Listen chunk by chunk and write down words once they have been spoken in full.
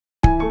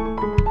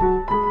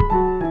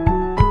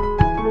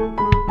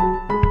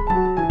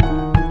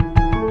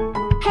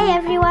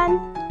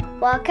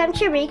Welcome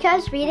to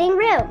Rika's Reading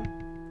Room.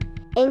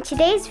 In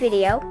today's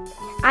video,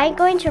 I'm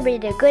going to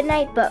read a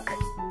goodnight book.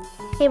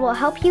 It will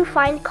help you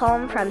find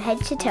calm from head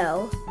to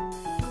toe.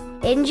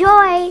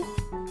 Enjoy!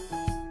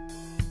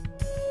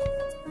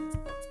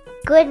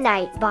 Good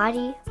Night,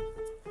 Body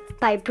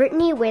by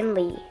Britney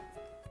Winn.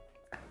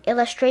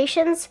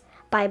 Illustrations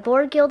by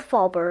Borghild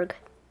Fallberg.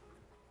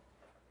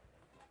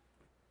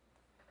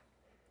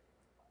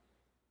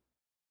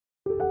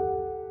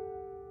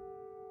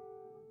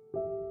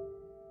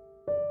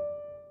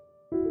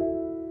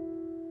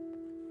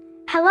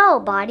 Hello,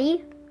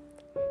 Body.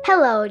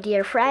 Hello,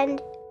 dear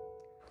friend.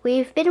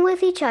 We've been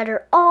with each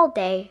other all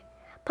day,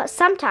 but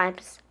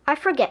sometimes I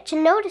forget to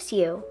notice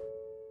you.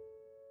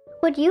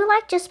 Would you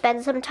like to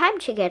spend some time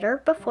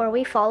together before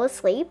we fall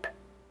asleep?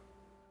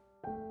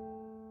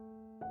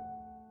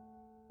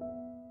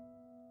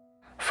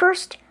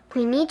 First,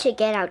 we need to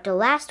get out the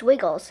last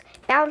wiggles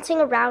bouncing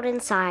around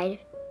inside.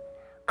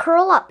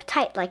 Curl up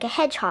tight like a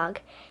hedgehog,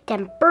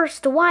 then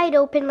burst wide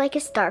open like a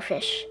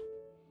starfish.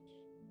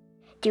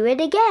 Do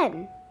it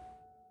again.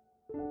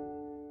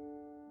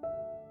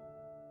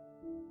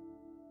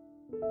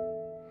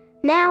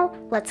 Now,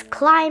 let's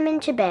climb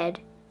into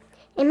bed.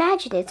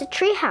 Imagine it's a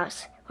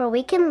treehouse where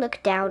we can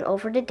look down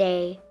over the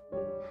day.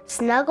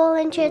 Snuggle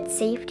into its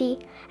safety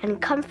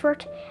and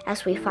comfort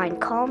as we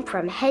find calm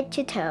from head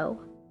to toe.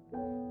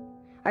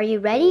 Are you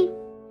ready?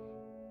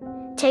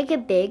 Take a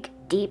big,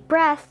 deep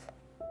breath.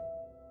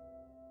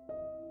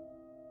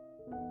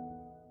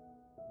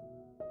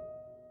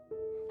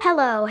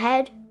 Hello,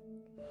 head.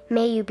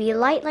 May you be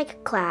light like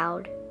a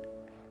cloud.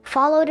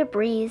 Follow the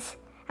breeze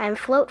and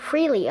float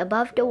freely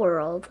above the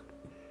world.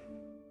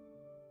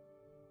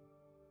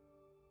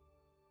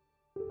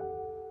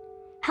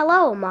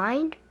 Hello,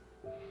 mind.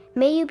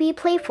 May you be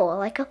playful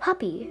like a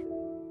puppy.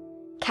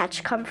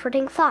 Catch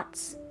comforting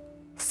thoughts,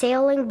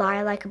 sailing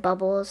by like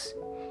bubbles,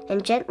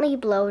 and gently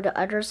blow the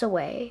others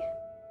away.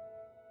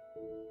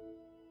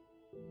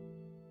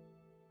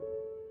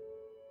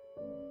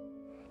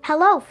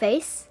 Hello,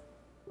 face.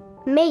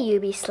 May you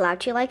be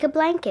slouchy like a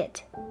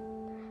blanket.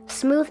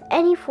 Smooth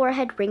any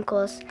forehead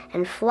wrinkles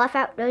and fluff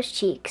out those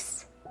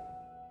cheeks.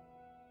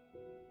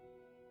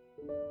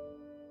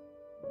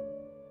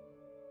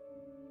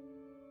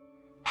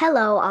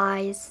 Hello,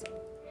 eyes.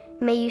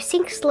 May you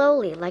sink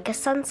slowly like a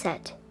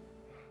sunset.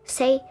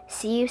 Say,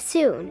 see you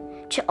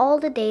soon to all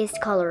the day's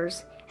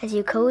colors as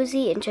you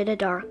cozy into the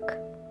dark.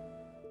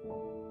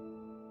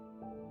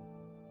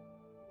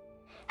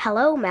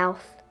 Hello,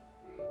 mouth.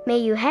 May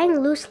you hang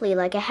loosely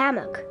like a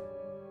hammock.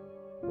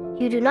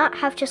 You do not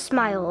have to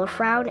smile or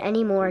frown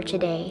anymore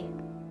today.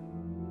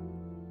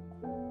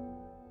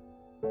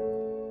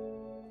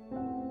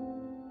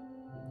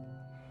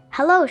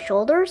 Hello,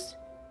 shoulders.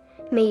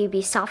 May you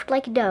be soft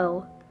like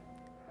dough.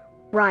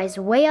 Rise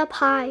way up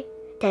high,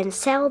 then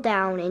sail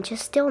down into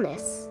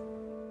stillness.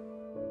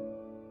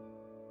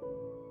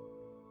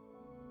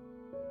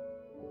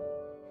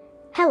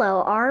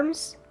 Hello,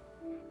 arms.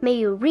 May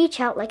you reach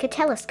out like a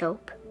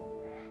telescope.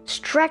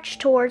 Stretch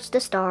towards the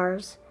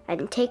stars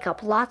and take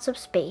up lots of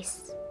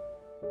space.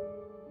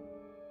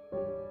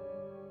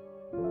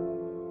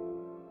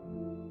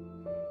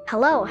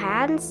 Hello,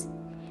 hands.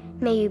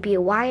 May you be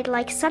wide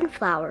like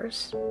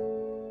sunflowers,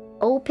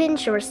 open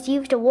to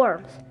receive the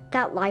warmth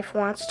that life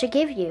wants to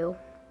give you.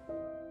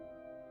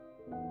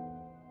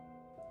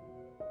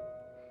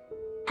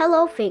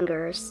 Hello,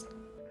 fingers.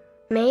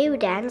 May you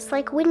dance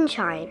like wind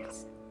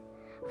chimes,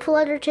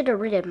 flutter to the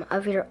rhythm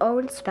of your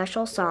own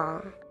special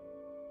song.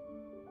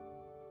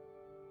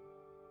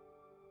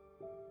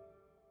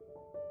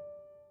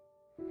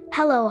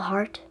 Hello,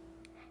 heart.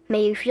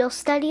 May you feel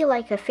steady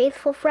like a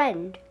faithful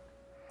friend.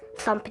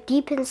 Thump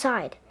deep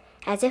inside,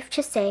 as if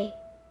to say,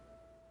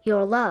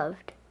 you're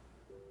loved.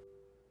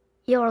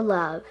 You're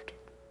loved.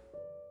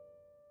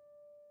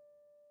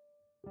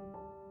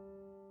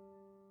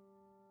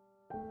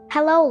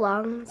 Hello,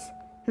 lungs.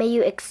 May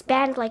you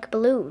expand like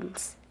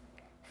balloons.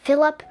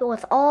 Fill up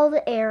with all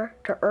the air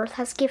the earth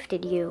has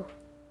gifted you.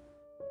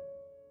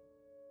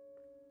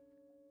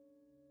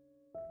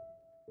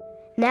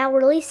 Now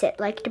release it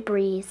like the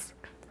breeze.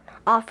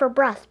 Offer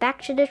breath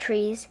back to the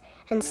trees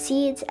and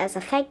seeds as a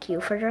thank you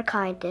for their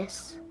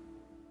kindness.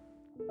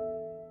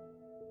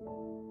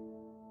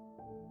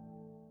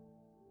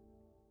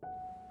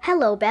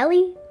 Hello,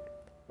 belly.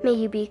 May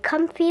you be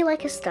comfy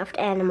like a stuffed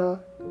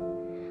animal.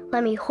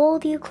 Let me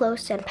hold you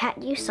close and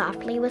pat you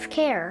softly with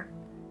care.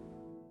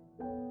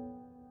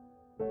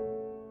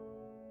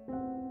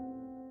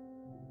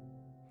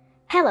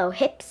 Hello,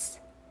 hips.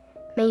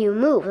 May you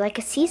move like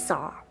a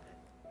seesaw.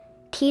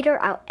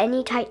 Teeter out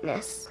any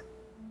tightness,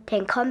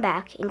 then come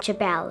back into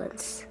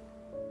balance.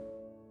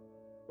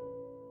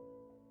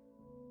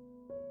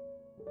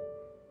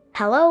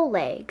 Hello,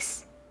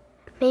 legs.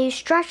 May you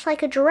stretch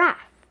like a giraffe.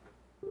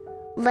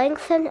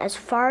 Lengthen as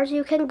far as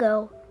you can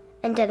go,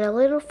 and then a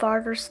little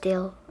farther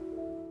still.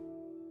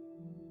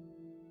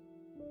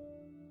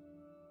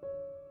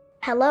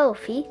 Hello,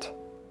 feet.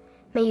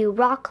 May you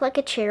rock like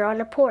a chair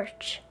on a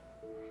porch.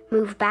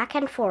 Move back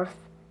and forth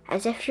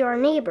as if you're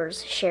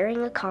neighbors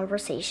sharing a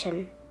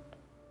conversation.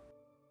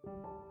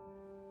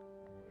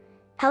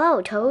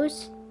 Hello,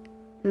 toes.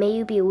 May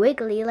you be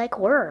wiggly like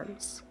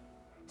worms.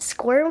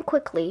 Squirm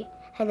quickly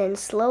and then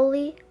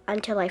slowly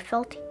until I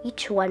felt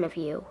each one of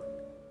you.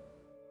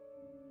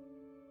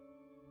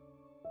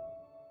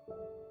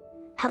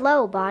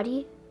 Hello,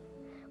 body.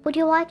 Would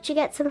you like to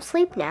get some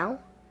sleep now?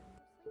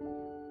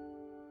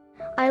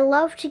 I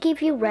love to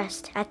give you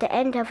rest at the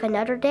end of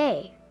another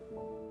day.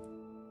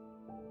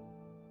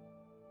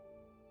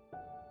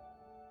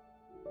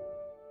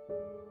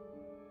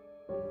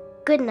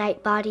 Good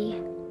night, body.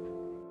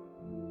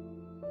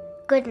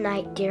 Good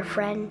night, dear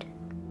friend.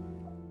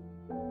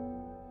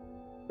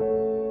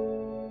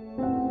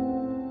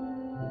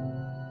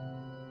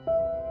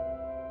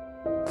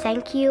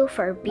 Thank you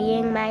for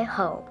being my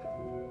home.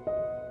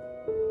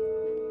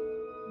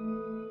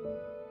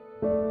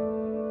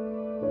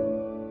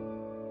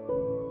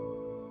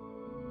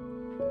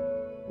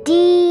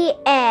 The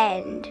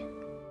end.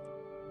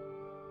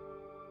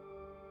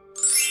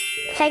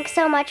 Thanks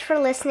so much for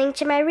listening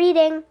to my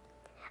reading.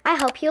 I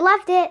hope you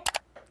loved it.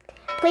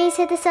 Please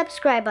hit the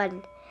subscribe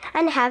button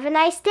and have a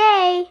nice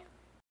day.